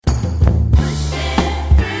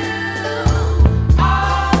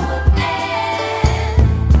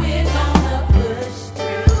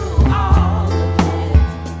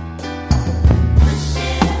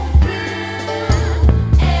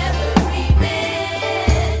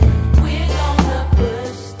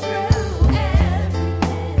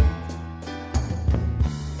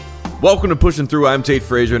Welcome to Pushing Through. I'm Tate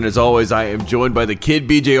Frazier, and as always, I am joined by the kid,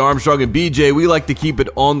 BJ Armstrong. And BJ, we like to keep it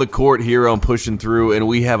on the court here on Pushing Through, and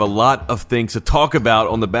we have a lot of things to talk about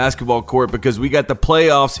on the basketball court because we got the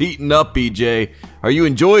playoffs heating up, BJ. Are you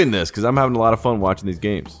enjoying this? Because I'm having a lot of fun watching these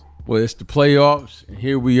games. Well, it's the playoffs, and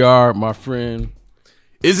here we are, my friend.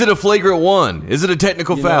 Is it a flagrant one? Is it a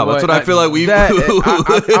technical foul? That's what I feel like we've done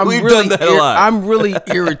that a lot. I'm really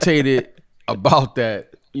irritated about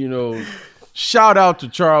that, Shout out to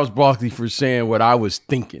Charles Barkley for saying what I was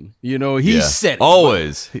thinking. He said it.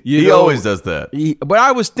 Always. He always does that. But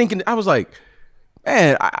I was thinking, I was like,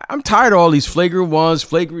 man, I'm tired of all these flagrant ones,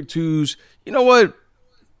 flagrant twos. You know what?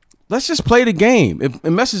 Let's just play the game. It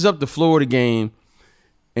messes up the flow of the game.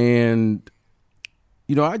 And,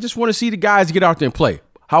 I just want to see the guys get out there and play.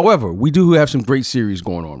 However, we do have some great series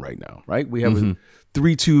going on right now, right? We have a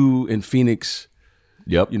 3-2 in Phoenix.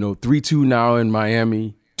 Yep. 3-2 now in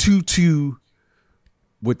Miami. 2-2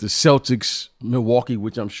 with the Celtics, Milwaukee,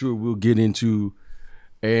 which I'm sure we'll get into.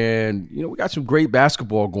 And, we got some great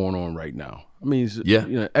basketball going on right now. I mean,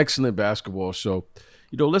 it's excellent basketball. So,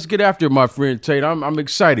 let's get after it, my friend Tate. I'm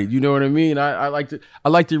excited. You know what I mean? I like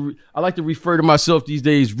to refer to myself these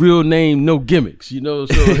days, real name, no gimmicks, So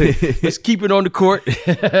let's keep it on the court.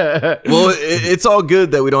 Well, it's all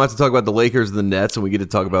good that we don't have to talk about the Lakers and the Nets and we get to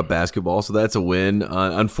talk about basketball. So that's a win.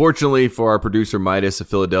 Unfortunately for our producer Midas, a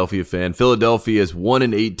Philadelphia fan, Philadelphia is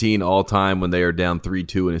 1-18 all time when they are down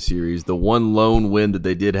 3-2 in a series. The one lone win that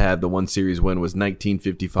they did have, the one series win, was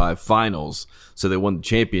 1955 finals. So they won the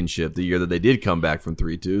championship the year that they did come back from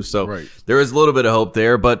 3-2. So There is a little bit of hope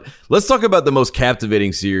there. But let's talk about the most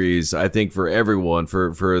captivating series, I think, for everyone,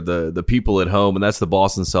 for the people at home, and that's the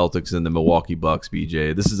Boston Celtics and the Milwaukee Bucks,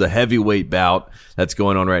 BJ. This is a heavyweight bout that's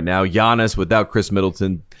going on right now. Giannis, without Chris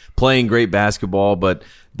Middleton, playing great basketball, but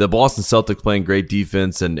the Boston Celtics playing great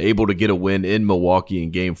defense and able to get a win in Milwaukee in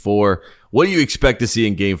Game 4. What do you expect to see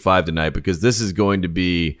in Game 5 tonight? Because this is going to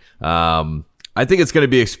be I think it's going to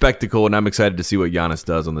be a spectacle, and I'm excited to see what Giannis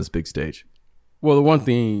does on this big stage. Well, the one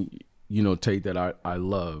thing, Tate, that I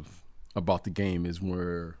love about the game is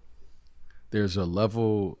where there's a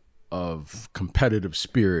level of competitive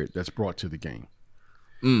spirit that's brought to the game.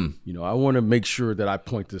 I want to make sure that I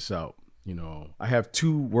point this out. I have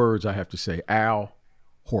two words I have to say. Al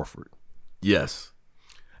Horford. Yes.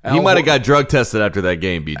 He might have got drug tested after that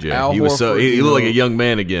game, BJ. He looked like a young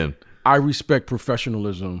man again. I respect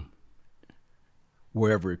professionalism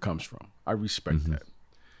wherever it comes from. I respect that.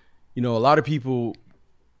 A lot of people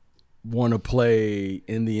want to play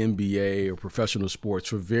in the NBA or professional sports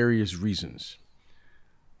for various reasons.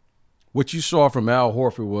 What you saw from Al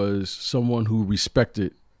Horford was someone who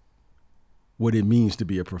respected what it means to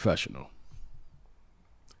be a professional.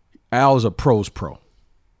 Al's a pro's pro.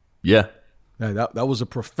 Yeah. That was a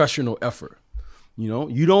professional effort.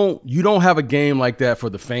 You don't have a game like that for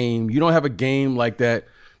the fame. You don't have a game like that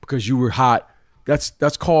because you were hot.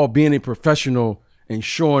 That's called being a professional and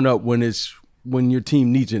showing up when your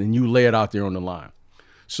team needs it and you lay it out there on the line.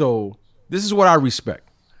 So this is what I respect.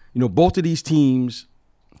 Both of these teams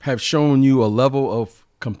have shown you a level of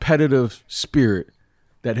competitive spirit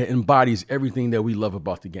that embodies everything that we love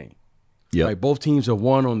about the game. Yeah. Right? Both teams have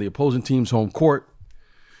won on the opposing team's home court.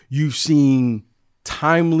 You've seen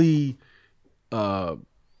timely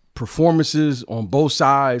performances on both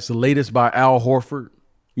sides, the latest by Al Horford.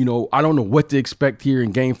 I don't know what to expect here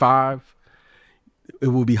in Game 5. It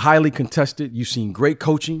will be highly contested. You've seen great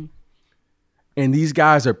coaching. And these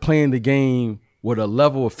guys are playing the game with a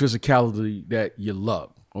level of physicality that you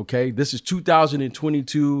love, okay? This is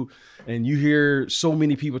 2022, and you hear so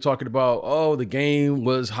many people talking about, the game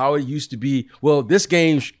was how it used to be. Well, this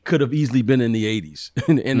game could have easily been in the 80s,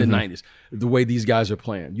 in the 90s, the way these guys are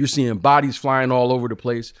playing. You're seeing bodies flying all over the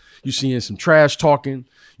place. You're seeing some trash talking.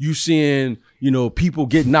 You're seeing, people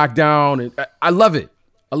get knocked down. And I love it.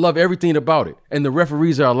 I love everything about it. And the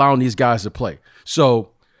referees are allowing these guys to play.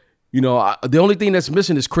 So, the only thing that's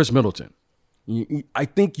missing is Chris Middleton. I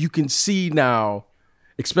think you can see now,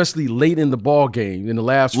 especially late in the ball game, in the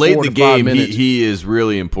last 4 to 5 minutes. He is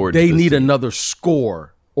really important. They need another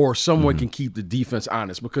score or someone can keep the defense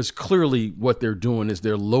honest, because clearly what they're doing is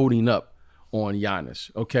they're loading up on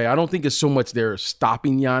Giannis. Okay, I don't think it's so much they're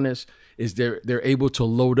stopping Giannis, is they're able to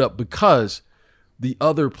load up because the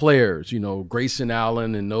other players, Grayson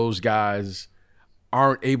Allen and those guys,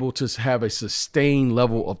 aren't able to have a sustained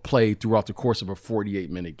level of play throughout the course of a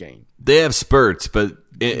 48-minute game. They have spurts, but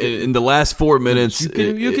in the last 4 minutes,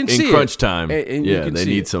 you can see crunch time, they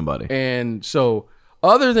need somebody. And so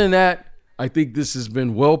other than that, I think this has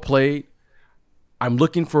been well played. I'm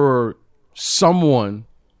looking for someone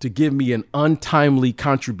to give me an untimely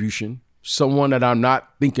contribution. someone that I'm not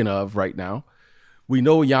thinking of right now. We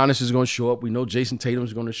know Giannis is going to show up. We know Jason Tatum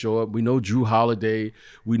is going to show up. We know Drew Holiday.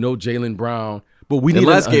 We know Jaylen Brown. But we need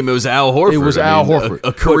last game it was Al Horford. It was Al Horford,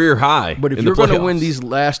 a career high. But if you're going to win these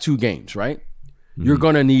last two games, right, you're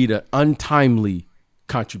going to need an untimely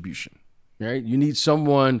contribution, right? You need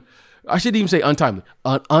someone. I shouldn't even say untimely,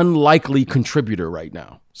 an unlikely contributor right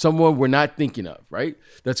now. Someone we're not thinking of, right?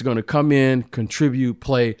 That's going to come in, contribute,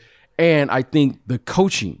 play. And I think the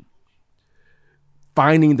coaching,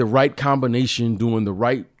 finding the right combination, doing the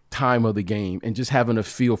right time of the game, and just having a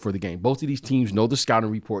feel for the game. Both of these teams know the scouting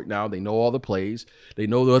report now. They know all the plays. They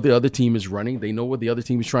know what the other team is running. They know what the other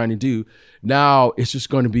team is trying to do. Now it's just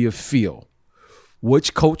going to be a feel.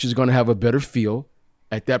 Which coach is going to have a better feel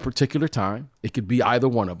at that particular time? It could be either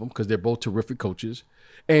one of them because they're both terrific coaches.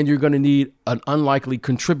 And you're going to need an unlikely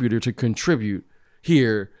contributor to contribute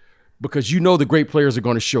here because you know the great players are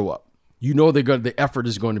going to show up. You know the effort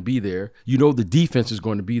is going to be there. You know the defense is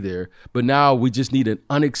going to be there. But now we just need an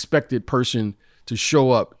unexpected person to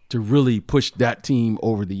show up to really push that team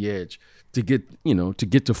over the edge to get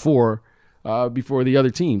to 4 before the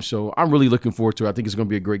other team. So I'm really looking forward to it. I think it's going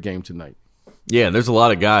to be a great game tonight. Yeah, and there's a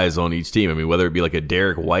lot of guys on each team. I mean, whether it be like a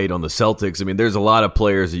Derek White on the Celtics, I mean, there's a lot of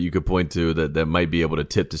players that you could point to that might be able to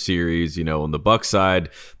tip the series. On the Bucks side,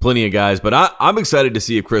 plenty of guys. But I'm excited to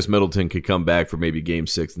see if Chris Middleton could come back for maybe Game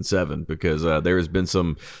 6 and 7 because there has been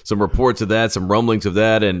some reports of that, some rumblings of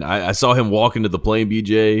that, and I saw him walk into the plane.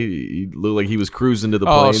 BJ, he looked like he was cruising to the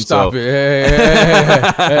plane. Oh, stop it!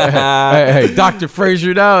 Hey, Dr.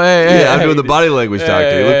 Frazier, now. I'm doing the body language,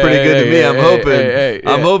 doctor. He looked pretty good to me.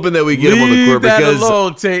 I'm hoping that we get him on the court. Because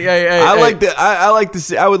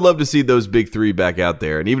I would love to see those big three back out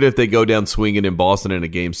there. And even if they go down swinging in Boston in a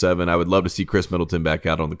Game 7, I would love to see Chris Middleton back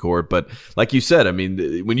out on the court. But like you said, I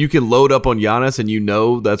mean, when you can load up on Giannis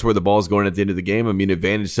and that's where the ball's going at the end of the game, I mean,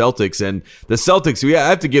 advantage Celtics. And the Celtics, I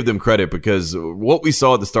have to give them credit because what we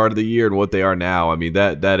saw at the start of the year and what they are now, I mean,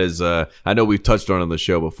 that is, I know we've touched on the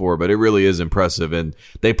show before, but it really is impressive. And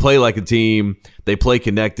they play like a team. They play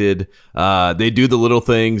connected. They do the little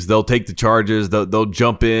things. They'll take the charges. They'll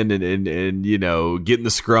jump in and get in the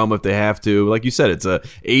scrum if they have to. Like you said, it's a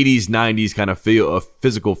 80s, 90s kind of feel, a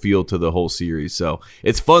physical feel to the whole series. So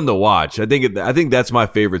it's fun to watch. I think that's my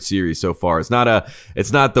favorite series so far. It's not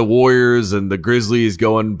the Warriors and the Grizzlies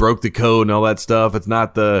broke the code and all that stuff. It's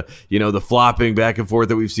not the flopping back and forth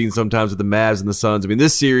that we've seen sometimes with the Mavs and the Suns. I mean,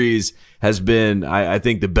 this series has been, I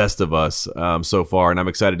think, the best of us so far, and I'm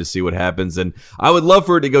excited to see what happens. And I would love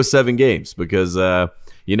for it to go 7 games because,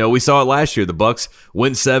 we saw it last year. The Bucks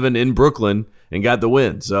went 7 in Brooklyn and got the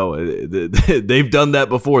win. So they've done that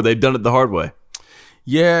before. They've done it the hard way.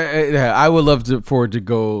 Yeah, I would love for it to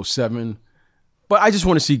go 7, but I just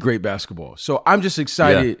want to see great basketball. So I'm just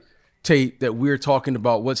excited, Tate, that we're talking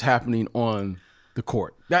about what's happening on the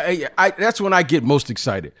court. That's when I get most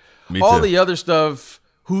excited. All the other stuff,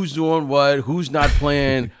 who's doing what, who's not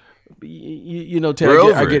playing,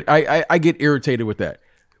 Tate, I get irritated with that.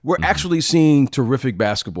 We're actually seeing terrific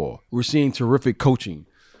basketball. We're seeing terrific coaching.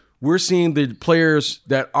 We're seeing the players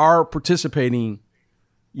that are participating,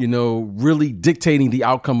 really dictating the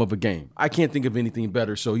outcome of a game. I can't think of anything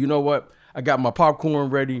better. So you know what? I got my popcorn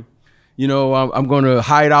ready. I'm going to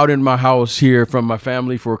hide out in my house here from my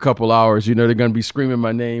family for a couple hours. They're going to be screaming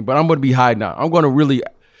my name, but I'm going to be hiding out. I'm going to really,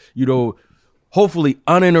 hopefully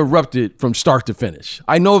uninterrupted from start to finish.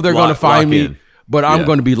 I know they're going to find me. But I'm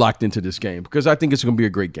going to be locked into this game because I think it's going to be a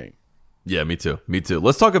great game. Yeah, me too.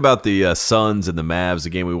 Let's talk about the Suns and the Mavs, the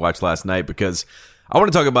game we watched last night, because I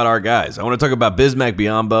want to talk about our guys. I want to talk about Bismack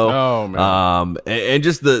Biyombo. Oh, man. And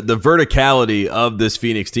just the verticality of this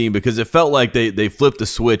Phoenix team, because it felt like they flipped the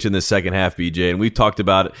switch in the second half, BJ. And we've talked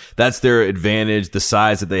about it. That's their advantage, the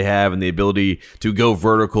size that they have and the ability to go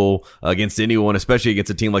vertical against anyone, especially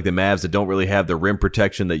against a team like the Mavs that don't really have the rim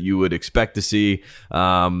protection that you would expect to see.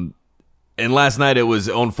 And last night it was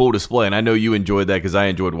on full display, and I know you enjoyed that because I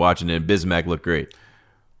enjoyed watching it, and Bismack looked great.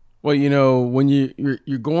 Well, when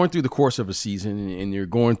you're going through the course of a season and you're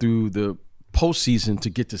going through the postseason to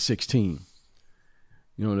get to 16,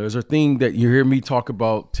 there's a thing that you hear me talk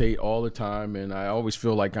about, Tate, all the time, and I always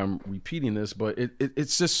feel like I'm repeating this, but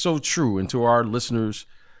it's just so true. And to our listeners,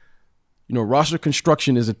 roster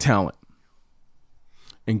construction is a talent.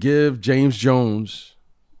 And give James Jones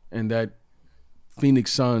and that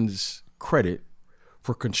Phoenix Suns credit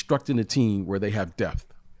for constructing a team where they have depth.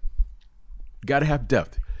 You got to have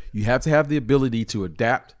depth. You have to have the ability to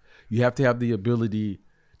adapt. You have to have the ability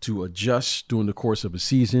to adjust during the course of a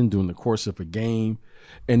season, during the course of a game,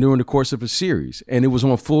 and during the course of a series. And it was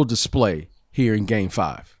on full display here in Game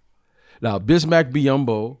 5. Now, Bismack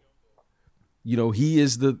Biyombo, he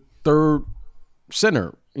is the third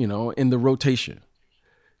center, in the rotation.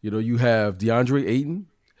 You have DeAndre Ayton,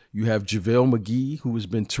 you have JaVale McGee, who has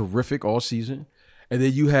been terrific all season, and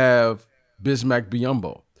then you have Bismack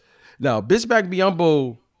Biyombo. Now, Bismack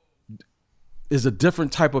Biyombo is a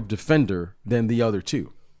different type of defender than the other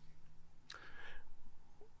two.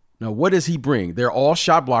 Now, what does he bring? They're all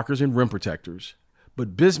shot blockers and rim protectors,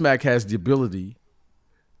 but Bismack has the ability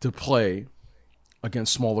to play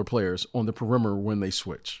against smaller players on the perimeter when they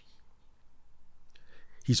switch.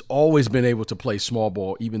 He's always been able to play small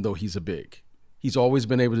ball, even though he's a big. He's always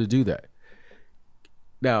been able to do that.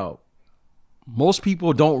 Now, most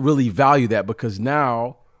people don't really value that because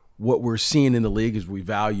now what we're seeing in the league is we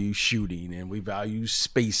value shooting and we value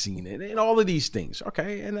spacing and all of these things.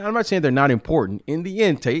 Okay, and I'm not saying they're not important. In the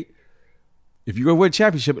end, Tate, if you go win a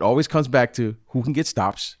championship, it always comes back to who can get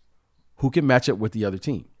stops, who can match up with the other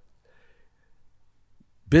team.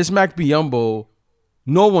 Bismack Biyombo,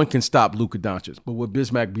 no one can stop Luka Doncic. But what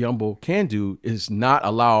Bismack Biyombo can do is not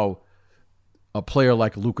allow a player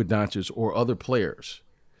like Luka Doncic or other players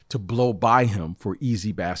to blow by him for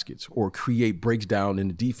easy baskets or create breaks down in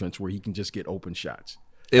the defense where he can just get open shots.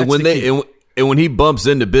 And when he bumps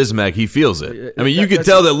into Bismack, he feels it. I mean, you could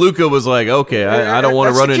tell that Luka was like, okay, I don't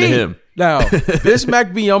want to run into him. Now,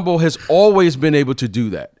 Bismack Biyombo has always been able to do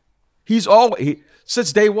that. He's always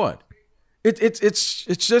since day one.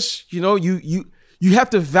 It's just, you have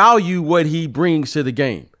to value what he brings to the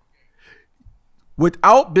game.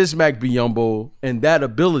 Without Bismack Biyombo and that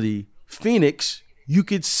ability, Phoenix, you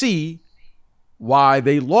could see why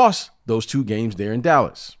they lost those 2 games there in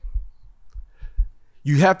Dallas.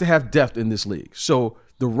 You have to have depth in this league. So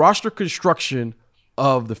the roster construction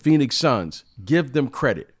of the Phoenix Suns, give them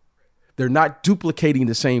credit. They're not duplicating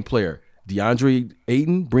the same player. DeAndre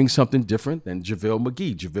Ayton brings something different than JaVale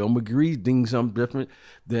McGee. JaVale McGee brings something different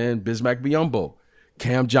than Bismack Biyombo.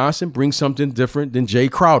 Cam Johnson brings something different than Jay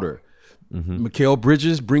Crowder. Mikal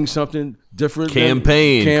Bridges brings something different. Cam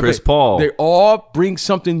Payne, Chris Paul. They all bring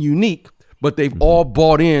something unique, but they've all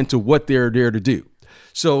bought into what they're there to do.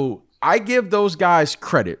 So I give those guys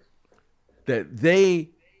credit that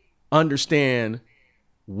they understand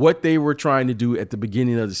what they were trying to do at the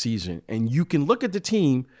beginning of the season. And you can look at the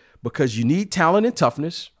team because you need talent and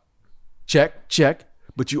toughness. Check.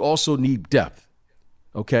 But you also need depth.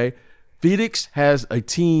 Okay? Phoenix has a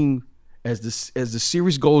team. As the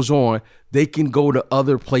series goes on, they can go to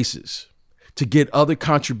other places to get other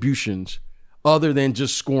contributions other than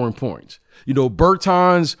just scoring points.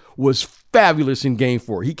 Bertans was fabulous in Game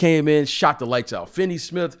 4. He came in, shot the lights out.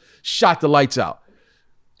 Finney-Smith shot the lights out.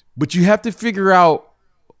 But you have to figure out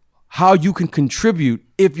how you can contribute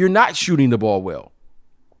if you're not shooting the ball well.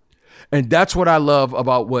 And that's what I love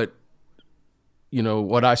about what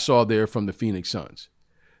I saw there from the Phoenix Suns.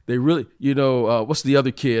 They really, what's the other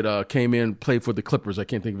kid came in, played for the Clippers? I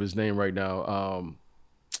can't think of his name right now.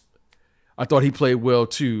 I thought he played well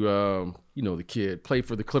too. The kid played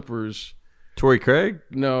for the Clippers. Torrey Craig?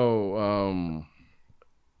 No.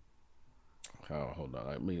 Hold on.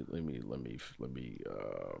 Let me.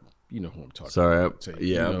 You know who I'm talking. Sorry. About.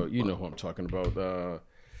 Yeah. You know who I'm talking about.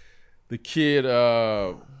 The kid.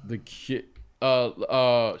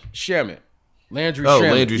 Shamet. Landry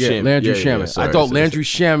Shamet. Landry Shamet. Landry Shamet. Sorry, I thought Landry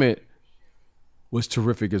Shamet was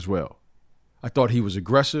terrific as well. I thought he was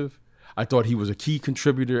aggressive. I thought he was a key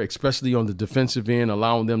contributor, especially on the defensive end,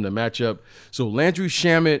 allowing them to match up. So Landry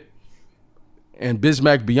Shamet and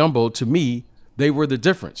Bismack Biyombo, to me, they were the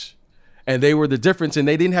difference. And they were the difference, and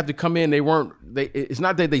they didn't have to come in. It's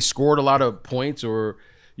not that they scored a lot of points or,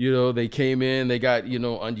 they came in, they got,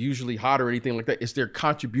 unusually hot or anything like that. It's their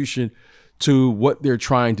contribution to what they're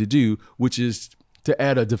trying to do, which is to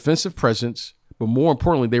add a defensive presence, but more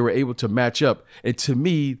importantly, they were able to match up. And to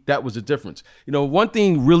me, that was the difference. One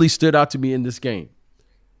thing really stood out to me in this game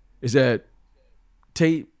is that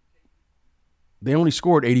Tate, they only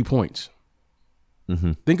scored 80 points.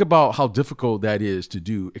 Mm-hmm. Think about how difficult that is to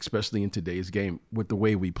do, especially in today's game with the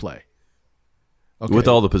way we play. Okay. With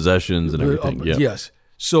all the possessions and everything. Yes.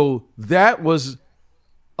 So that was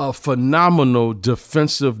a phenomenal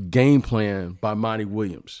defensive game plan by Monty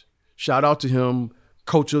Williams. Shout out to him,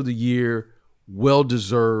 Coach of the Year,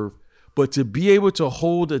 well-deserved. But to be able to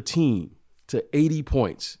hold a team to 80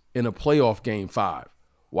 points in a playoff Game 5,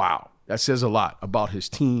 wow, that says a lot about his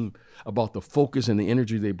team, about the focus and the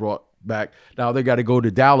energy they brought back. Now they got to go to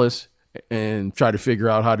Dallas and try to figure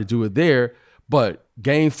out how to do it there. But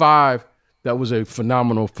Game 5, that was a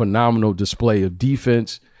phenomenal display of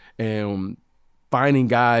defense and finding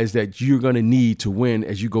guys that you're going to need to win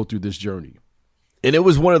as you go through this journey. And it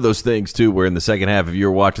was one of those things, too, where in the second half, if you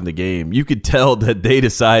were watching the game, you could tell that they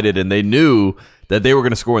decided and they knew that they were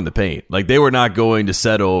going to score in the paint. Like, they were not going to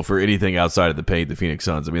settle for anything outside of the paint, the Phoenix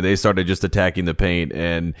Suns. I mean, they started just attacking the paint,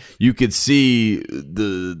 and you could see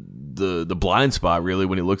the blind spot, really,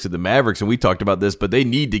 when he looks at the Mavericks. And we talked about this, but they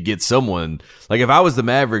need to get someone. Like, if I was the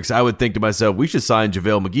Mavericks, I would think to myself, we should sign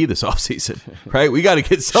JaVale McGee this offseason, right? We got to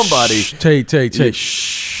get somebody. Tay.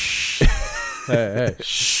 Hey.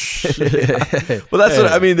 Well, that's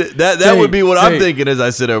what I mean. That would be what I'm thinking as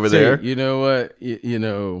I sit over there. You know what?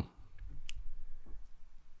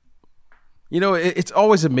 It's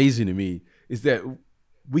always amazing to me is that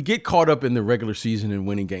we get caught up in the regular season and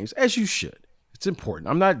winning games, as you should. It's important.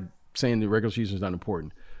 I'm not saying the regular season is not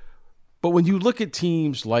important, but when you look at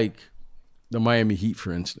teams like the Miami Heat,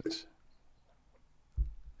 for instance,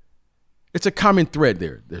 it's a common thread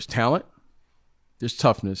there. There's talent, there's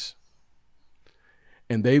toughness.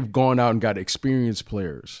 And they've gone out and got experienced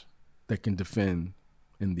players that can defend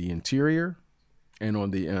in the interior and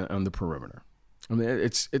on the perimeter. I mean,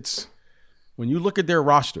 it's when you look at their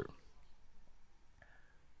roster,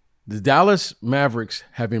 the Dallas Mavericks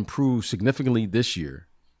have improved significantly this year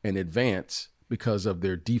and advanced because of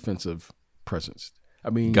their defensive presence. I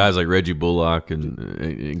mean, guys like Reggie Bullock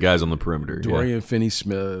and guys on the perimeter, Dorian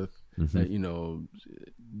Finney-Smith,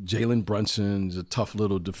 Jalen Brunson's a tough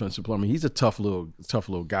little defensive player. I mean, he's a tough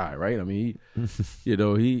little guy, right? I mean,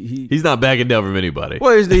 he's not backing down from anybody.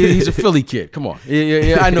 Well, he's a Philly kid. Come on,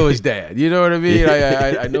 yeah, I know his dad. You know what I mean?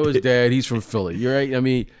 I know his dad. He's from Philly. You're right. I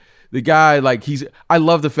mean, the guy I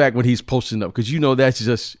love the fact when he's posting up because that's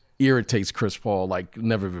just irritates Chris Paul like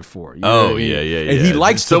never before. You know what I mean? Yeah. And he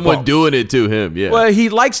likes someone doing it to him. Yeah. Well, he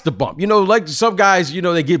likes the bump. Like some guys,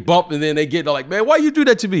 they get bumped and then they get like, man, why you do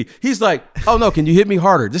that to me? He's like, oh no, can you hit me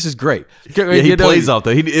harder? This is great. He plays off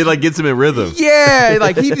though. It like gets him in rhythm. Yeah,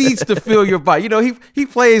 like he needs to feel your body. He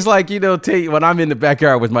plays like when I'm in the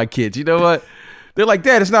backyard with my kids. You know what? They're like,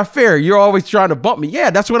 Dad, it's not fair. You're always trying to bump me.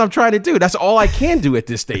 Yeah, that's what I'm trying to do. That's all I can do at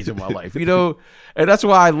this stage of my life. And that's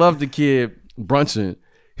why I love the kid Brunson.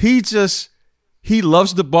 He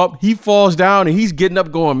loves the bump. He falls down and he's getting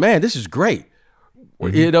up going, man, this is great.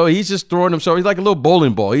 Mm-hmm. He's just throwing himself. He's like a little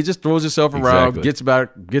bowling ball. He just throws himself around, gets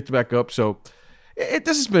back up. So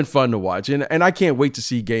this has been fun to watch. And I can't wait to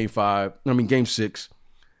see game 6.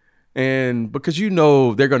 And because they're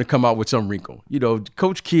going to come out with some wrinkle.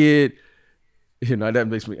 Coach Kidd, that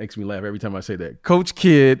makes me laugh every time I say that. Coach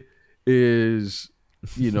Kidd is,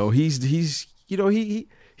 he's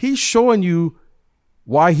showing you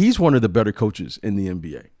why he's one of the better coaches in the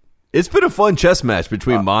NBA. It's been a fun chess match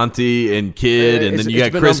between Monty and Kidd, and then you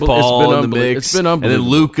got Chris Paul in the mix. It's been unbelievable. And then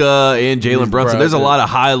Luka and Jalen Brunson. There's a lot of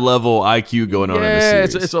high-level IQ going on in this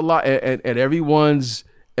series. It's a lot, and everyone's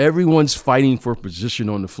fighting for position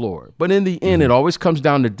on the floor. But in the end, it always comes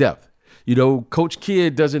down to depth. Coach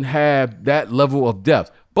Kidd doesn't have that level of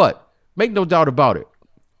depth. But make no doubt about it.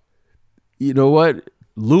 You know what?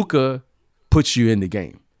 Luka puts you in the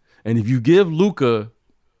game. And if you give Luka,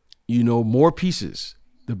 more pieces,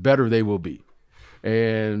 the better they will be.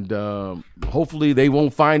 And hopefully they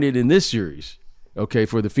won't find it in this series, okay,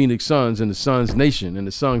 for the Phoenix Suns and the Suns Nation and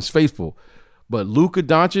the Suns faithful. But Luka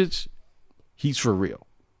Doncic, he's for real.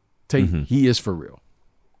 He is for real.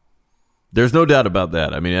 There's no doubt about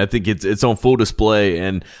that. I mean, I think it's on full display,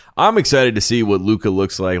 and I'm excited to see what Luka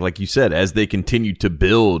looks like you said, as they continue to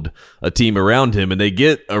build a team around him, and they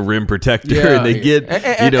get a rim protector, and they get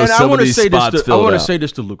some of these spots filled out. I want to say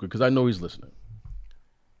this to Luka because I know he's listening.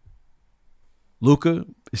 Luka,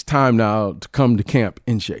 it's time now to come to camp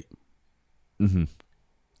in shape. Mm-hmm.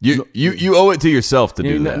 You owe it to yourself to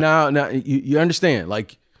do that. Now you understand,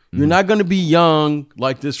 you're not going to be young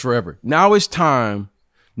like this forever. Now it's time.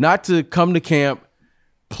 Not to come to camp,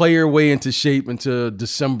 play your way into shape until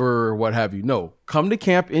December or what have you. No, come to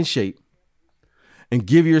camp in shape and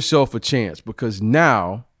give yourself a chance because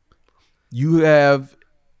now you have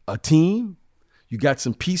a team, you got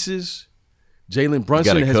some pieces. Jalen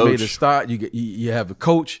Brunson has made a start. You have a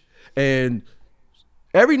coach, and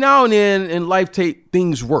every now and then in life,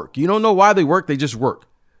 things work. You don't know why they work; they just work.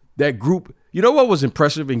 That group. You know what was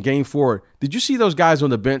impressive in Game 4? Did you see those guys on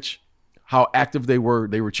the bench? How active they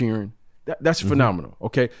were cheering. That's phenomenal.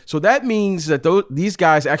 Okay, so that means that these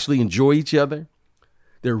guys actually enjoy each other.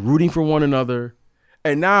 They're rooting for one another,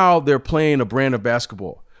 and now they're playing a brand of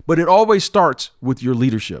basketball. But it always starts with your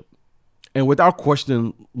leadership, and without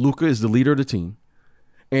question, Luka is the leader of the team,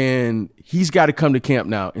 and he's got to come to camp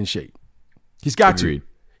now in shape. He's got to.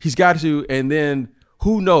 He's got to, and then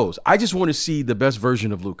who knows? I just want to see the best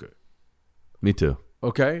version of Luka. Me too.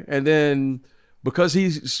 Okay, and then because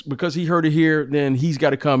he heard it here, then he's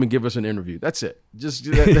got to come and give us an interview. That's it. Just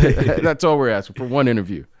that's all we're asking for, one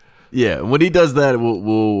interview. Yeah, when he does that,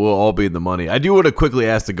 we'll all be in the money. I do want to quickly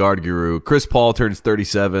ask the guard guru. Chris Paul turns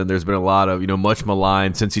 37. There's been a lot of, much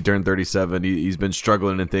maligned since he turned 37. He's been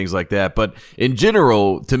struggling and things like that. But in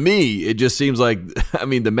general, to me, it just seems like,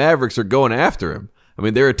 the Mavericks are going after him.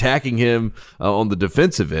 They're attacking him on the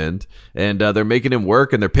defensive end, and they're making him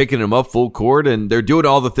work, and they're picking him up full court, and they're doing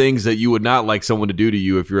all the things that you would not like someone to do to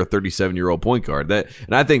you if you're a 37-year-old point guard.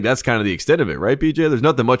 And I think that's kind of the extent of it, right, BJ? There's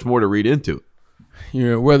nothing much more to read into it.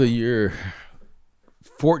 Whether you're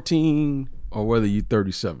 14 or whether you're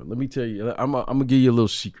 37, let me tell you, I'm gonna give you a little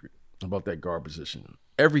secret about that guard position.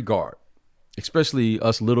 Every guard, especially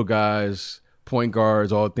us little guys, point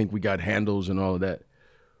guards, all think we got handles and all of that.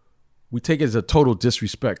 We take it as a total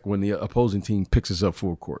disrespect when the opposing team picks us up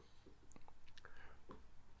full court.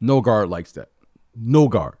 No guard likes that. No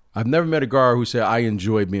guard. I've never met a guard who said, I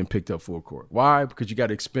enjoy being picked up full court. Why? Because you got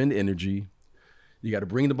to expend energy. You got to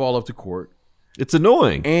bring the ball up the court. It's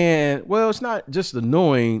annoying. And, well, it's not just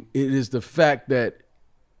annoying. It is the fact that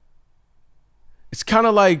it's kind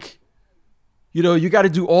of like, you got to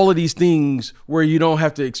do all of these things where you don't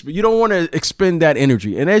have to, you don't want to expend that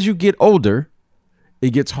energy. And as you get older,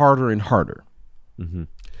 it gets harder and harder. Mm-hmm.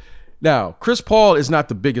 Now, Chris Paul is not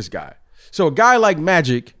the biggest guy. So a guy like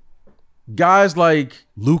Magic, guys like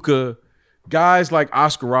Luka, guys like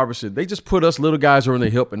Oscar Robertson, they just put us little guys on the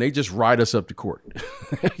hip and they just ride us up the court.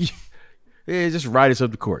 They just ride us up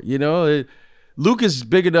the court. Luka's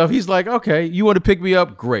big enough. He's like, okay, you want to pick me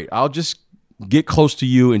up? Great. I'll just get close to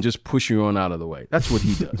you and just push you on out of the way. That's what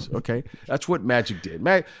he does, okay? That's what Magic did.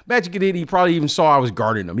 Magic did, he probably even saw I was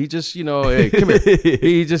guarding him. He just, hey, come here.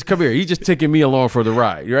 Come here. He's just taking me along for the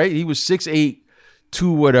ride, right? He was 6'8",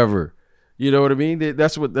 2 whatever. You know what I mean?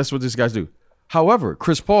 That's what these guys do. However,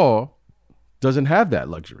 Chris Paul doesn't have that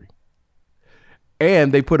luxury.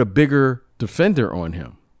 And they put a bigger defender on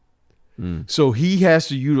him. So he has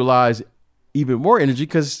to utilize even more energy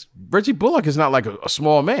because Reggie Bullock is not like a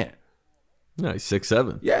small man. No, he's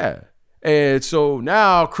 6'7". Yeah. And so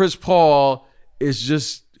now Chris Paul is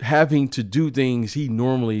just having to do things he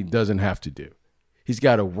normally doesn't have to do. He's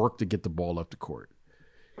got to work to get the ball up the court.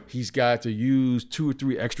 He's got to use 2 or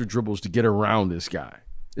 3 extra dribbles to get around this guy.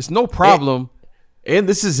 It's no problem. And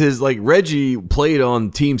this is his, Reggie played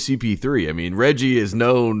on Team CP3. Reggie has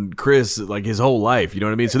known Chris his whole life. You know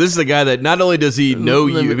what I mean? So this is a guy that not only does he know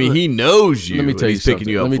you, he knows you. Let me tell you he's picking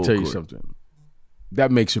you up. Let me tell you something.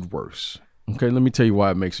 That makes it worse. Okay, let me tell you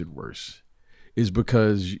why it makes it worse. Is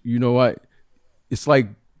because, you know what? It's like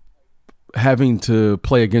having to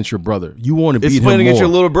play against your brother. You want to beat him more. It's playing against your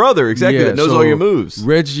little brother, exactly, that knows all your moves.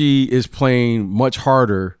 Reggie is playing much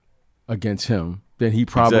harder against him than he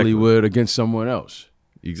probably would against someone else.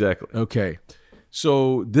 Exactly. Okay,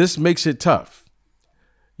 so this makes it tough.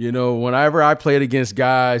 Whenever I played against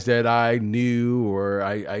guys that I knew or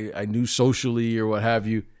I knew socially or what have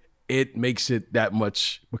you, it makes it that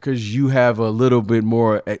much because you have a little bit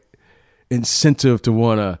more incentive to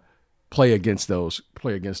want to play against those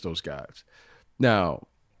guys. Now,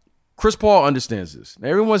 Chris Paul understands this. Now,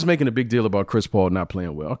 everyone's making a big deal about Chris Paul not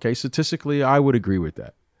playing well. Okay, statistically, I would agree with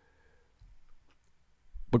that.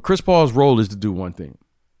 But Chris Paul's role is to do one thing.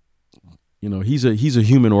 He's a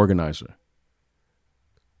human organizer.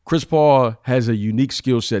 Chris Paul has a unique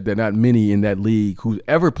skill set that not many in that league who's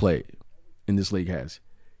ever played in this league has.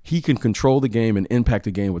 He can control the game and impact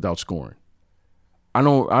the game without scoring. I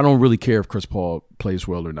don't really care if Chris Paul plays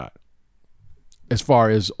well or not as far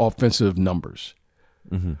as offensive numbers.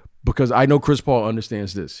 Mm-hmm. Because I know Chris Paul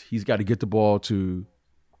understands this. He's got to get the ball to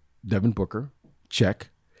Devin Booker, check.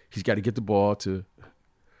 He's got to get the ball to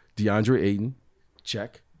DeAndre Ayton,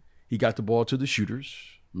 check. He got the ball to the shooters,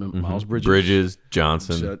 Miles Bridges,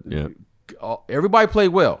 Johnson. Yeah. Everybody played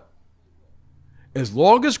well. As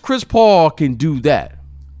long as Chris Paul can do that,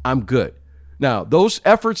 I'm good. Now, those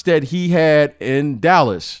efforts that he had in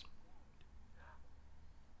Dallas,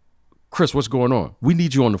 Chris, what's going on? We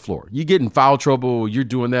need you on the floor. You get in foul trouble, you're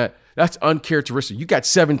doing that. That's uncharacteristic. You got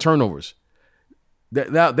 7 turnovers.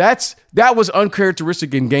 That was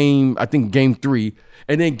uncharacteristic in game 3.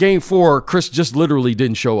 And then game 4, Chris just literally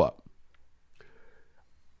didn't show up.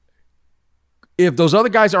 If those other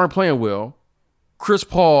guys aren't playing well, Chris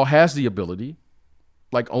Paul has the ability,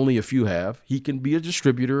 like only a few have. He can be a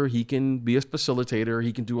distributor. He can be a facilitator.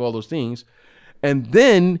 He can do all those things. And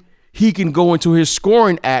then he can go into his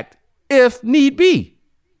scoring act if need be.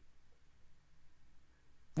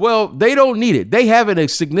 Well, they don't need it. They have a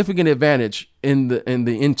significant advantage in the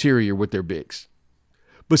interior with their bigs.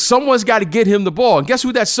 But someone's got to get him the ball. And guess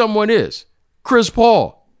who that someone is? Chris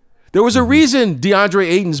Paul. There was a reason DeAndre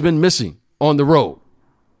Ayton's been missing on the road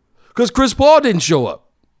because Chris Paul didn't show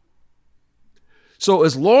up. So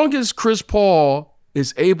as long as Chris Paul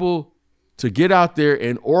is able to get out there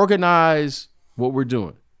and organize what we're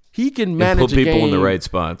doing, he can manage put people game. in the right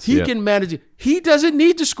spots. He can manage it. He doesn't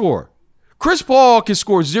need to score. Chris Paul can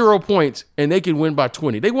score 0 points and they can win by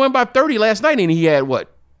 20. They won by 30 last night and he had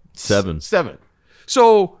what? 7.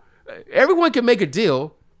 So everyone can make a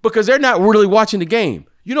deal because they're not really watching the game.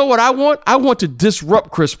 You know what I want? I want to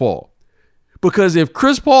disrupt Chris Paul. Because if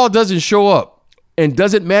Chris Paul doesn't show up and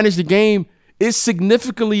doesn't manage the game, it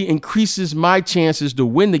significantly increases my chances to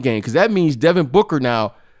win the game because that means Devin Booker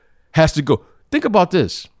now has to go. Think about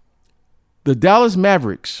this. The Dallas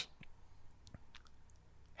Mavericks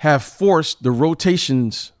have forced the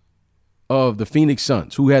rotations of the Phoenix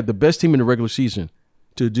Suns, who had the best team in the regular season,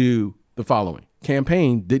 to do the following. Cam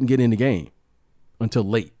Payne didn't get in the game until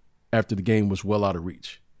late after the game was well out of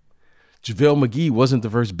reach. JaVale McGee wasn't the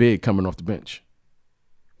first big coming off the bench.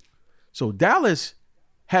 So Dallas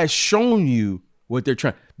has shown you what they're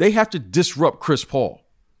trying. They have to disrupt Chris Paul.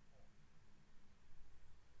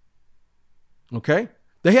 Okay?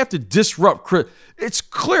 They have to disrupt Chris. It's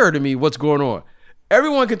clear to me what's going on.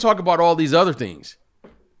 Everyone can talk about all these other things.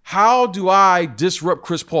 How do I disrupt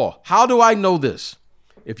Chris Paul? How do I know this?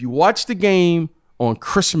 If you watch the game on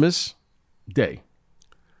Christmas Day,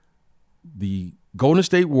 the Golden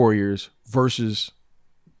State Warriors versus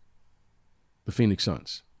the Phoenix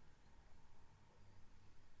Suns,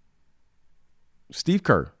 Steve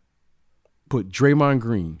Kerr put Draymond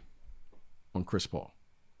Green on Chris Paul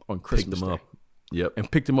on Christmas Day. Up. Yep.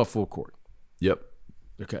 And picked him up full court. Yep.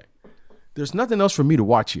 Okay. There's nothing else for me to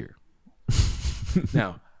watch here.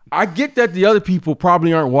 Now, I get that the other people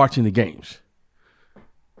probably aren't watching the games.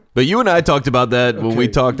 But you and I talked about that when we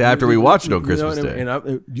talked after we watched it on Christmas Day.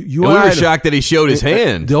 And we were shocked that he showed his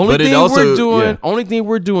hand. The only thing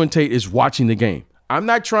we're doing, Tate, is watching the game. I'm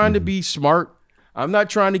not trying to be smart. I'm not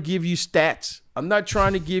trying to give you stats. I'm not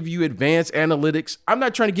trying to give you advanced analytics. I'm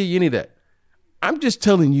not trying to give you any of that. I'm just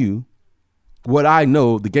telling you what I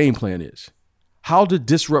know the game plan is. How to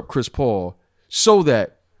disrupt Chris Paul so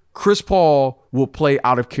that Chris Paul will play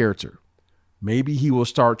out of character. Maybe he will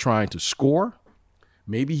start trying to score.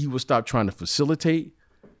 Maybe he will stop trying to facilitate.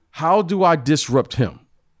 How do I disrupt him?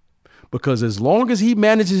 Because as long as he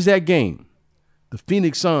manages that game, the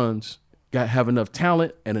Phoenix Suns have enough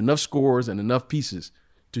talent and enough scores and enough pieces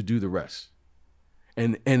to do the rest.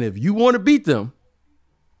 And if you want to beat them,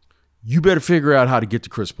 you better figure out how to get to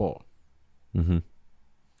Chris Paul. Mm-hmm.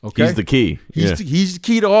 Okay? He's the key. He's the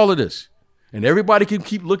key to all of this. And everybody can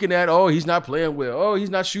keep looking at, oh, he's not playing well. Oh, he's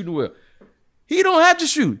not shooting well. He don't have to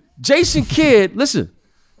shoot. Jason Kidd, listen.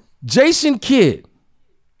 Jason Kidd,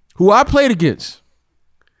 who I played against,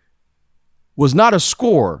 was not a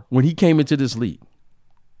scorer when he came into this league.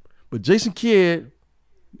 But Jason Kidd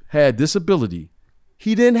had this ability.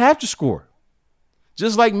 He didn't have to score.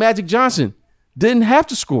 Just like Magic Johnson didn't have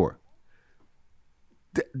to score.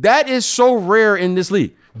 That is so rare in this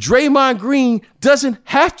league. Draymond Green doesn't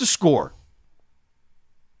have to score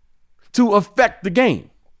to affect the game.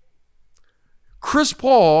 Chris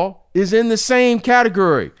Paul is in the same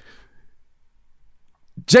category.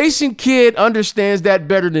 Jason Kidd understands that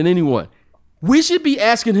better than anyone. We should be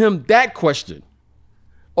asking him that question.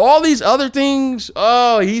 All these other things,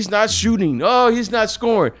 oh, he's not shooting. Oh, he's not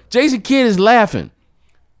scoring. Jason Kidd is laughing.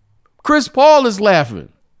 Chris Paul is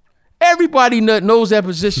laughing. Everybody knows that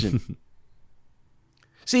position.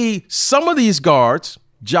 See, some of these guards,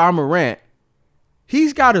 Ja Morant,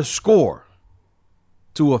 he's got to score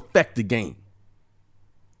to affect the game.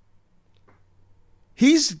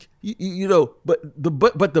 He's,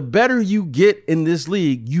 but the better you get in this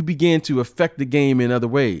league, you begin to affect the game in other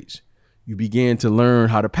ways. You begin to learn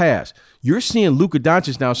how to pass. You're seeing Luka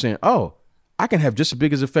Doncic now saying, oh, I can have just as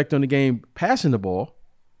big as effect on the game passing the ball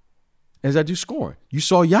as I do scoring. You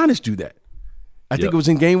saw Giannis do that. I think it was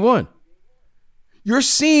in game 1. You're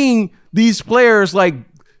seeing these players like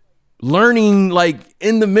learning like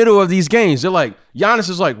in the middle of these games. They're like, Giannis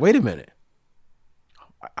is like, wait a minute.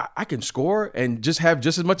 I can score and just have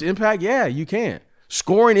just as much impact? Yeah, you can.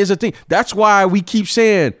 Scoring is a thing. That's why we keep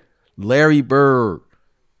saying Larry Bird,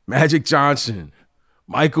 Magic Johnson,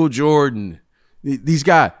 Michael Jordan, these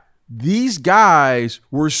guys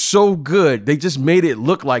were so good. They just made it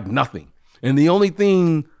look like nothing. And the only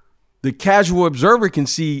thing the casual observer can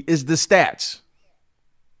see is the stats.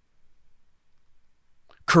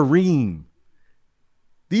 Kareem.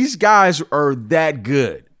 These guys are that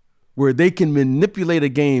good where they can manipulate a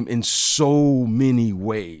game in so many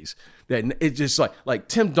ways that it's just like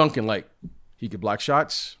Tim Duncan, like he could block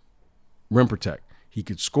shots, rim protect. He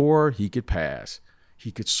could score. He could pass. He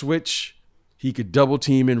could switch. He could double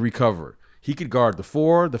team and recover. He could guard the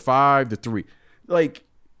 4, the 5, the 3. Like,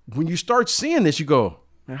 when you start seeing this, you go,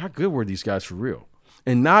 man, how good were these guys for real?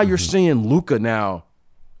 And now you're seeing Luka now.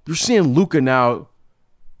 You're seeing Luka now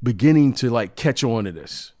beginning to like catch on to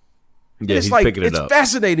this. Yeah, it's he's like picking it up. It's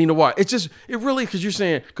fascinating to watch. It really, because you're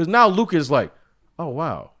saying, because now Luka is like, oh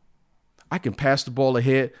wow, I can pass the ball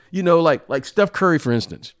ahead. You know, like Steph Curry, for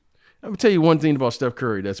instance. Let me tell you one thing about Steph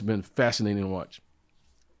Curry that's been fascinating to watch.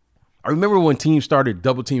 I remember when teams started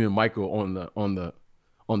double teaming Michael on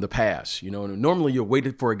the pass. You know, and normally you're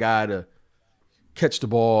waiting for a guy to catch the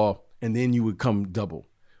ball and then you would come double.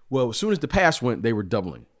 Well, as soon as the pass went, they were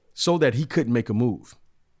doubling so that he couldn't make a move.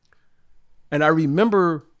 And I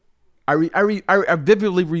remember, I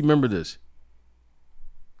vividly remember this.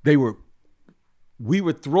 We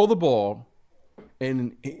would throw the ball,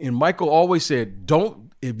 and Michael always said,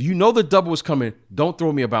 if you know the double is coming, don't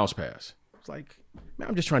throw me a bounce pass. It's like, man,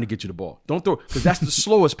 I'm just trying to get you the ball. Don't throw it, because that's the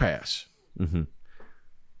slowest pass. Mm-hmm.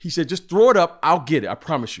 He said, just throw it up. I'll get it. I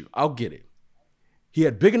promise you, I'll get it. He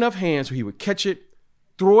had big enough hands where he would catch it,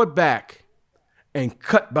 throw it back, and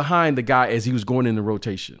cut behind the guy as he was going into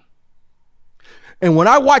rotation. And when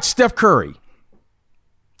I watched Steph Curry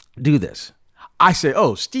do this, I said,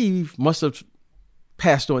 oh, Steve must have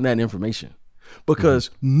passed on that information, because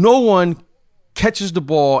no one catches the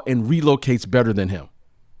ball and relocates better than him.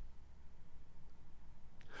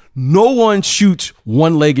 No one shoots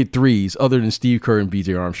one-legged threes other than Steve Kerr and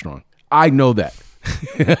B.J. Armstrong. I know that.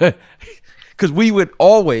 Because we would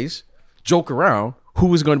always joke around who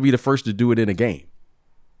was going to be the first to do it in a game.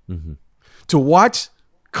 Mm-hmm. To watch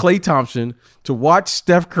Klay Thompson, to watch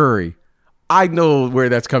Steph Curry, I know where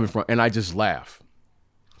that's coming from, and I just laugh.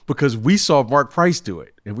 Because we saw Mark Price do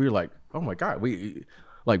it, and we were like, oh my God.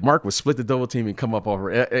 Mark would split the double team and come up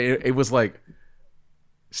over it. It was like,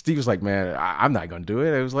 Steve was like, man, I'm not going to do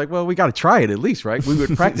it. It was like, well, we got to try it at least, right? We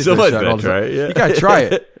would practice that shot all the time. Yeah. You got to try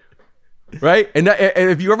it. Right? And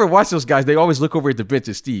if you ever watch those guys, they always look over at the bench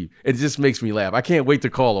at Steve. It just makes me laugh. I can't wait to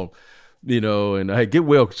call him, you know, and hey, get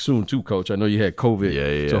well soon too, Coach. I know you had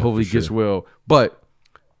COVID, so hopefully he gets well. But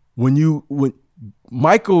when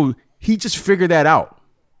Michael, he just figured that out.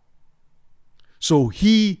 So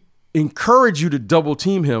he encouraged you to double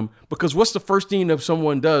team him, because what's the first thing that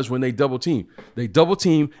someone does when they double team? They double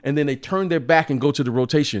team and then they turn their back and go to the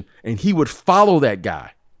rotation, and he would follow that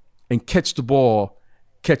guy and catch the ball,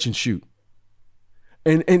 catch and shoot.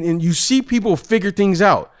 And you see people figure things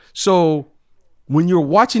out. So when you're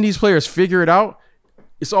watching these players figure it out,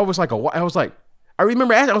 it's always like I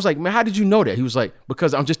remember asking, I was like, man, how did you know that? He was like,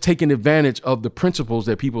 because I'm just taking advantage of the principles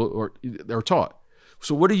that people are taught.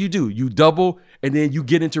 So what do? You double, and then you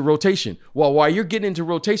get into rotation. Well, while you're getting into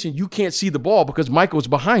rotation, you can't see the ball because Michael's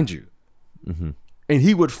behind you. Mm-hmm. And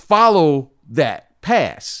he would follow that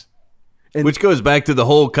pass. Which goes back to the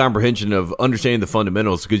whole comprehension of understanding the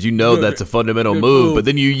fundamentals, because you know that's a fundamental move, but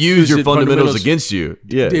then you use your fundamentals against you.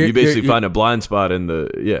 Yeah, you basically find a blind spot in the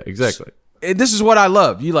 – yeah, exactly. And this is what I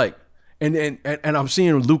love. You like – and I'm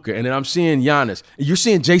seeing Luka, and then I'm seeing Giannis. And you're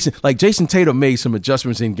seeing Jason – like Jason Tatum made some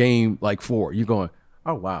adjustments in game like 4. You're going,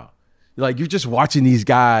 oh, wow. Like you're just watching these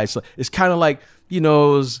guys. It's kind of like, you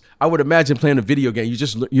know, I would imagine playing a video game.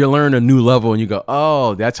 You learn a new level and you go,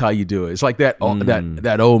 oh, that's how you do it. It's like that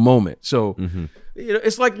that old moment. So you know,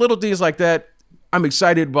 it's like little things like that. I'm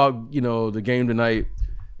excited about, you know, the game tonight,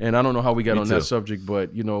 and I don't know how we got on that subject,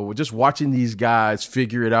 but you know, just watching these guys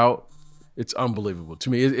figure it out, it's unbelievable to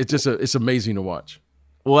me. It's amazing to watch.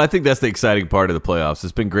 Well, I think that's the exciting part of the playoffs.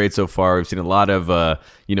 It's been great so far. We've seen a lot of,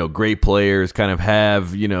 great players kind of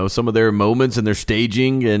have, some of their moments and their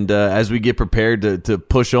staging. And as we get prepared to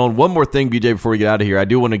push on, one more thing, BJ, before we get out of here, I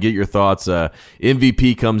do want to get your thoughts.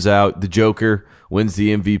 MVP comes out. The Joker wins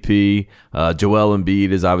the MVP. Joel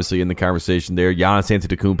Embiid is obviously in the conversation there. Giannis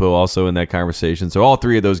Antetokounmpo also in that conversation. So all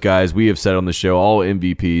three of those guys we have said on the show, all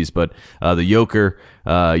MVPs. But the Joker,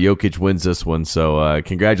 Jokic wins this one. So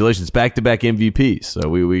congratulations, back-to-back MVPs. So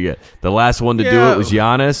we get the last one to do it was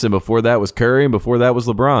Giannis, and before that was Curry, and before that was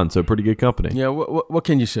LeBron. So pretty good company. Yeah, what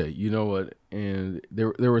can you say? You know what? And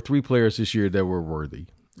there were 3 players this year that were worthy.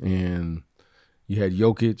 And you had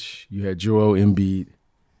Jokic, you had Joel Embiid,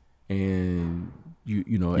 and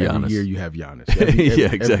you know, every Giannis. year you have Giannis. Every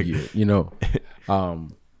exactly. Every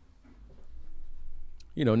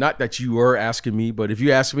year, not that you were asking me, but if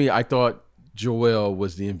you asked me, I thought Joel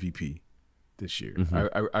was the MVP this year.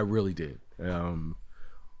 Mm-hmm. I really did.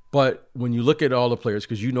 But when you look at all the players,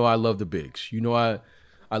 because I love the bigs.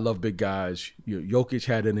 I love big guys. Jokic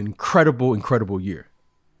had an incredible year.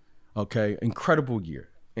 Okay, incredible year.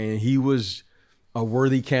 And he was a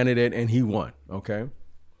worthy candidate, and he won. Okay.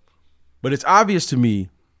 But it's obvious to me,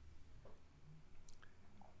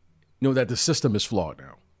 that the system is flawed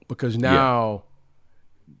now, because now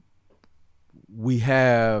we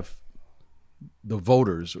have the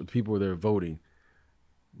voters, the people that are voting.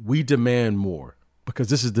 We demand more because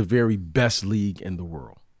this is the very best league in the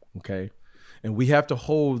world. Okay. And we have to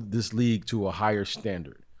hold this league to a higher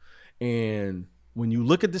standard. And when you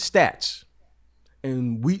look at the stats,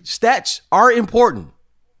 stats are important.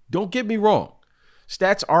 Don't get me wrong.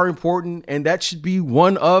 Stats are important, and that should be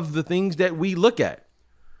one of the things that we look at.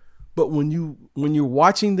 But when you're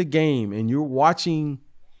watching the game and you're watching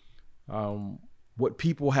what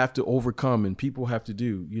people have to overcome and people have to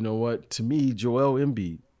do, you know what? To me, Joel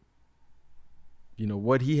Embiid,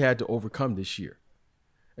 what he had to overcome this year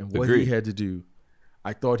and what he had to do,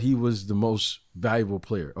 I thought he was the most valuable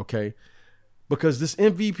player, okay? Because this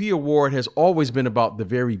MVP award has always been about the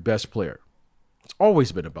very best player. It's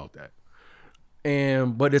always been about that.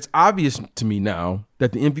 But it's obvious to me now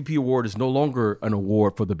that the MVP award is no longer an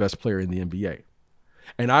award for the best player in the NBA.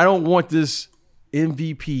 And I don't want this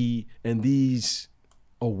MVP and these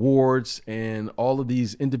awards and all of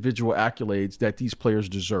these individual accolades that these players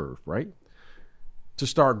deserve, right, to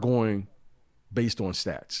start going based on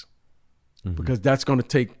stats. Mm-hmm. Because that's going to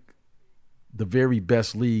take the very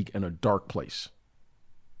best league in a dark place.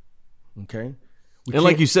 Okay? And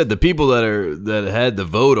like you said, the people that had the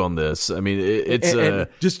vote on this, I mean,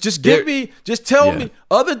 just tell me,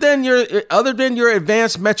 other than your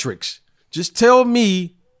advanced metrics, just tell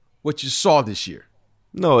me what you saw this year.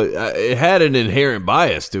 No, it had an inherent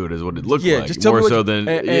bias to it, is what it looked like. Just tell more me so than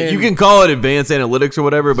you can call it advanced analytics or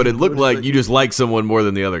whatever, but it looked like you just like someone more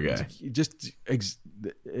than the other guy.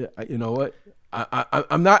 You know what?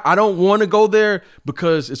 I don't want to go there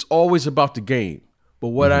because it's always about the game. But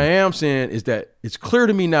what I am saying is that it's clear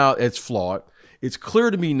to me now it's flawed. It's clear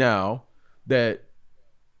to me now that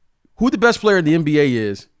who the best player in the NBA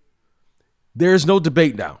is, there's no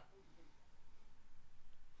debate now.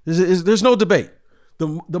 There's no debate.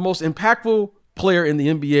 The most impactful player in the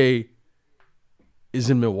NBA is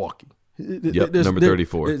in Milwaukee. Yep, number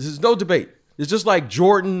 34. There's no debate. It's just like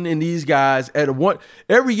Jordan and these guys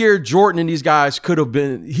every year Jordan and these guys should have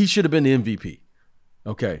been the MVP.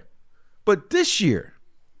 Okay. But this year,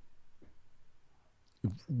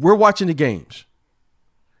 we're watching the games.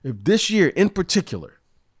 If this year in particular,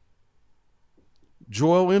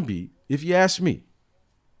 Joel Embiid, if you ask me,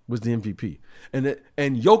 was the MVP. And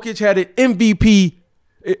Jokic had an MVP.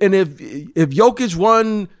 And if Jokic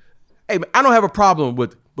won, hey, I don't have a problem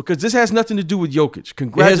with, because this has nothing to do with Jokic.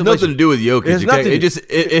 Congratulations. It has nothing to do with Jokic.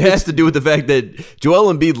 It has to do with the fact that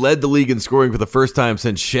Joel Embiid led the league in scoring for the first time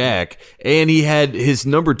since Shaq, and he had his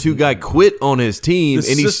number 2 guy quit on his team,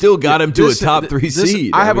 and he still got him to a top 3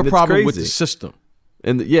 seed. I have a problem with the system.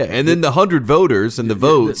 And then the 100 voters and the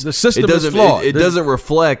votes. The system is flawed. It doesn't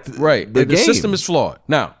reflect the game. The system is flawed.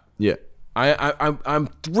 Now, I'm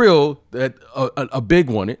thrilled that a big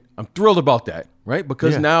won it. I'm thrilled about that, right?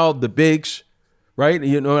 Because now the bigs. Right,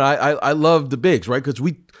 I love the bigs, right? Because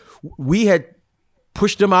we had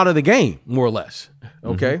pushed them out of the game more or less.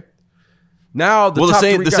 Okay, now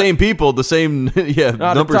the same people, the same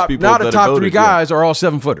numbers of people. Now the top 3 guys are all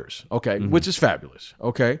 7-footers. Okay, which is fabulous.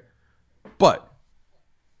 Okay, but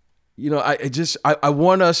I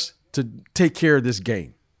want us to take care of this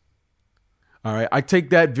game. All right, I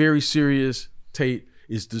take that very serious. Tate,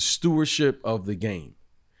 is the stewardship of the game,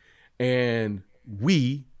 and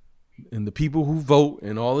we. And the people who vote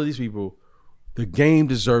and all of these people, the game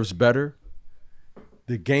deserves better.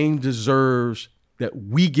 The game deserves that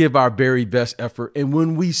we give our very best effort. And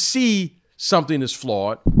when we see something is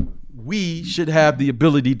flawed, we should have the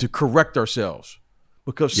ability to correct ourselves,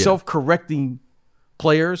 because self-correcting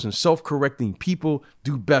players and self-correcting people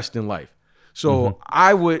do best in life. So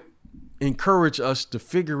I would encourage us to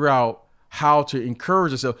figure out how to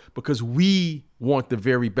encourage ourselves, because we want the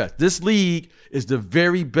very best. This league is the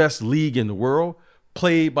very best league in the world,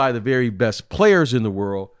 played by the very best players in the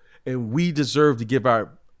world, and we deserve to give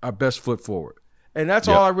our best foot forward. And that's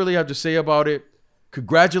all I really have to say about it.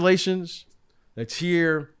 Congratulations. That's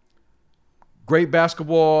here. Great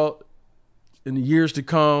basketball in the years to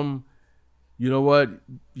come. You know what?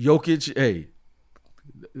 Jokic, hey,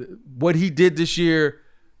 what he did this year,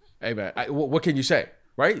 hey, man, what can you say?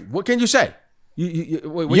 Right? What can you say?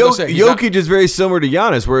 Jokic is very similar to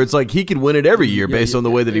Giannis, where it's like he can win it every year based on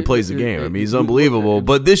the way that he plays the game. I mean, he's unbelievable.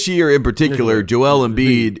 But this year in particular, Joel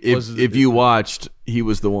Embiid, if you watched, he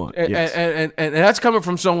was the one. And that's coming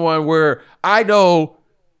from someone where I know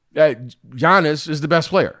that Giannis is the best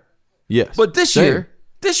player. Yes. But this year,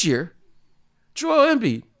 Joel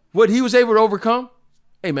Embiid what he was able to overcome,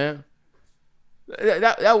 hey man,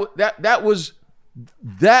 that was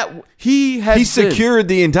he secured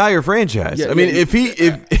the entire franchise. Yeah, I mean, if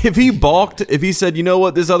he balked, if he said, you know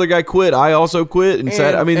what, this other guy quit, I also quit, and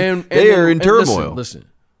said, I mean, they are in turmoil. Listen,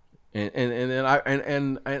 and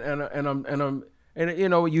you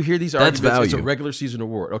know, you hear these arguments. Value. It's a regular season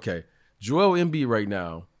award. Okay, Joel Embiid right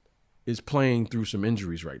now is playing through some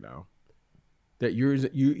injuries right now that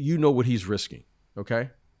you know what he's risking. Okay,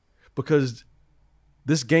 because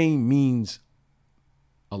this game means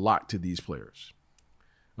a lot to these players.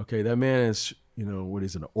 Okay, that man is, you know, what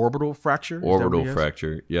is it, an orbital fracture? Orbital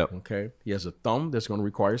fracture, yep. Okay, he has a thumb that's going to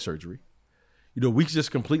require surgery. You know, we just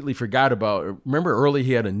completely forgot about, remember early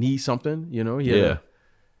he had a knee something, you know?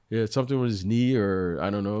 He had something with his knee, or I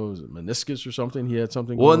don't know, was it meniscus or something? He had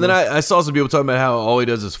something. Well, and then I saw some people talking about how all he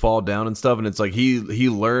does is fall down and stuff, and it's like he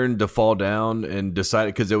learned to fall down and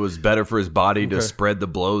decided because it was better for his body to spread the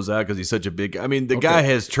blows out because he's such a big. I mean, the guy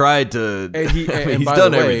has tried to. And he's by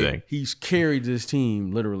done the way, everything. He's carried this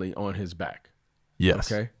team literally on his back.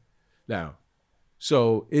 Yes. Okay. Now,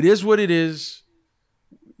 so it is what it is.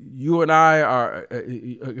 You and I are,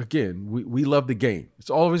 again, we love the game. It's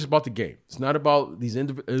always about the game. It's not about these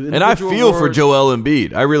individual. And I feel awards. for Joel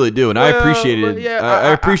Embiid. I really do. And I appreciated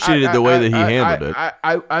I appreciated the way that he handled it.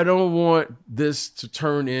 I don't want this to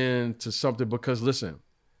turn into something because, listen,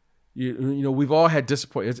 you know, we've all had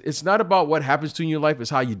disappointment. It's not about what happens to you in your life. It's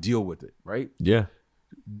how you deal with it, right? Yeah.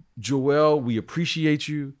 Joel, we appreciate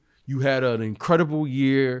you. You had an incredible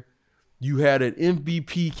year. You had an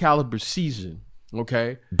MVP caliber season.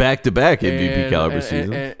 Okay, back-to-back MVP caliber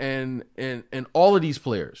season, and all of these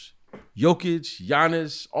players, Jokic,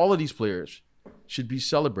 Giannis, all of these players should be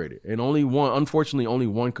celebrated. And unfortunately, only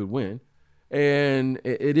one could win, and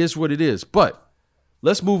it is what it is. But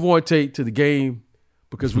let's move on, Tate, to the game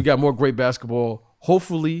because we got more great basketball.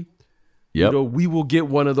 Hopefully, you know, we will get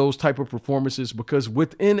one of those type of performances because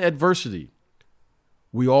within adversity,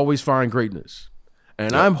 we always find greatness,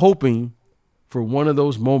 and I'm hoping for one of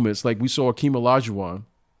those moments like we saw Akeem Olajuwon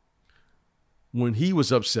when he was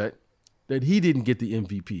upset that he didn't get the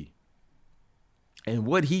MVP. And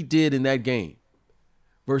what he did in that game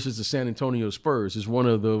versus the San Antonio Spurs is one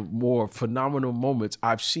of the more phenomenal moments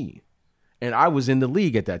I've seen. And I was in the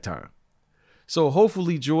league at that time. So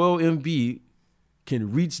hopefully Joel Embiid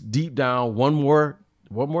can reach deep down one more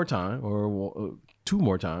time or two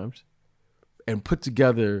more times and put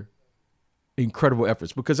together incredible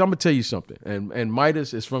efforts, because I'm gonna tell you something, and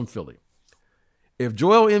Midas is from Philly. If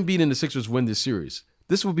Joel Embiid and the Sixers win this series,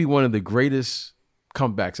 this will be one of the greatest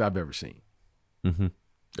comebacks I've ever seen. Mm-hmm.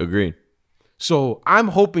 Agreed. So I'm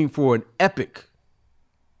hoping for an epic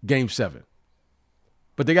Game 7,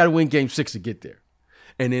 but they got to win Game 6 to get there.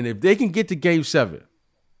 And then if they can get to Game 7,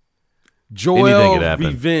 Joel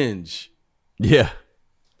revenge. Yeah,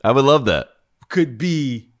 I would love that. Could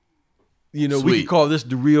be, you know, we could call this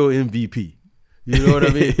the real MVP. You know what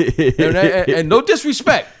I mean? and no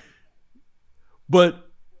disrespect, but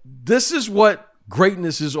this is what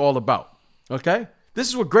greatness is all about. Okay, this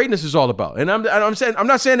is what greatness is all about. And I'm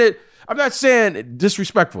not saying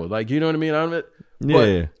disrespectful. Like, you know what I mean?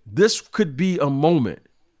 But this could be a moment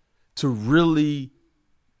to really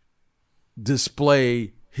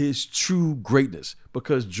display his true greatness,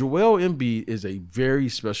 because Joel Embiid is a very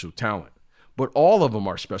special talent, but all of them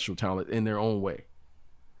are special talent in their own way.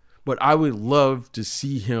 But I would love to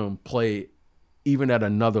see him play even at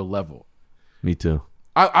another level. Me too.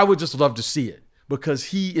 I would just love to see it because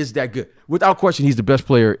he is that good. Without question, he's the best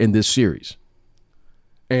player in this series.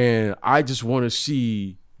 And I just want to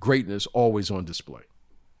see greatness always on display.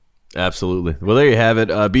 Absolutely. Well, there you have it.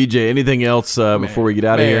 BJ, anything else before we get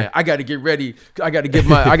out of here? I got to get ready. I got to get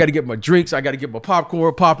my drinks. I got to get my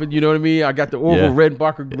popcorn popping. You know what I mean? I got the Orville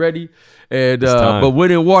Redenbacher ready. And but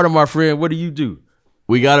when in water, my friend, what do you do?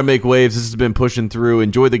 We got to make waves. This has been Pushing Through.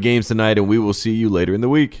 Enjoy the games tonight, and we will see you later in the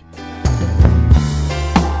week.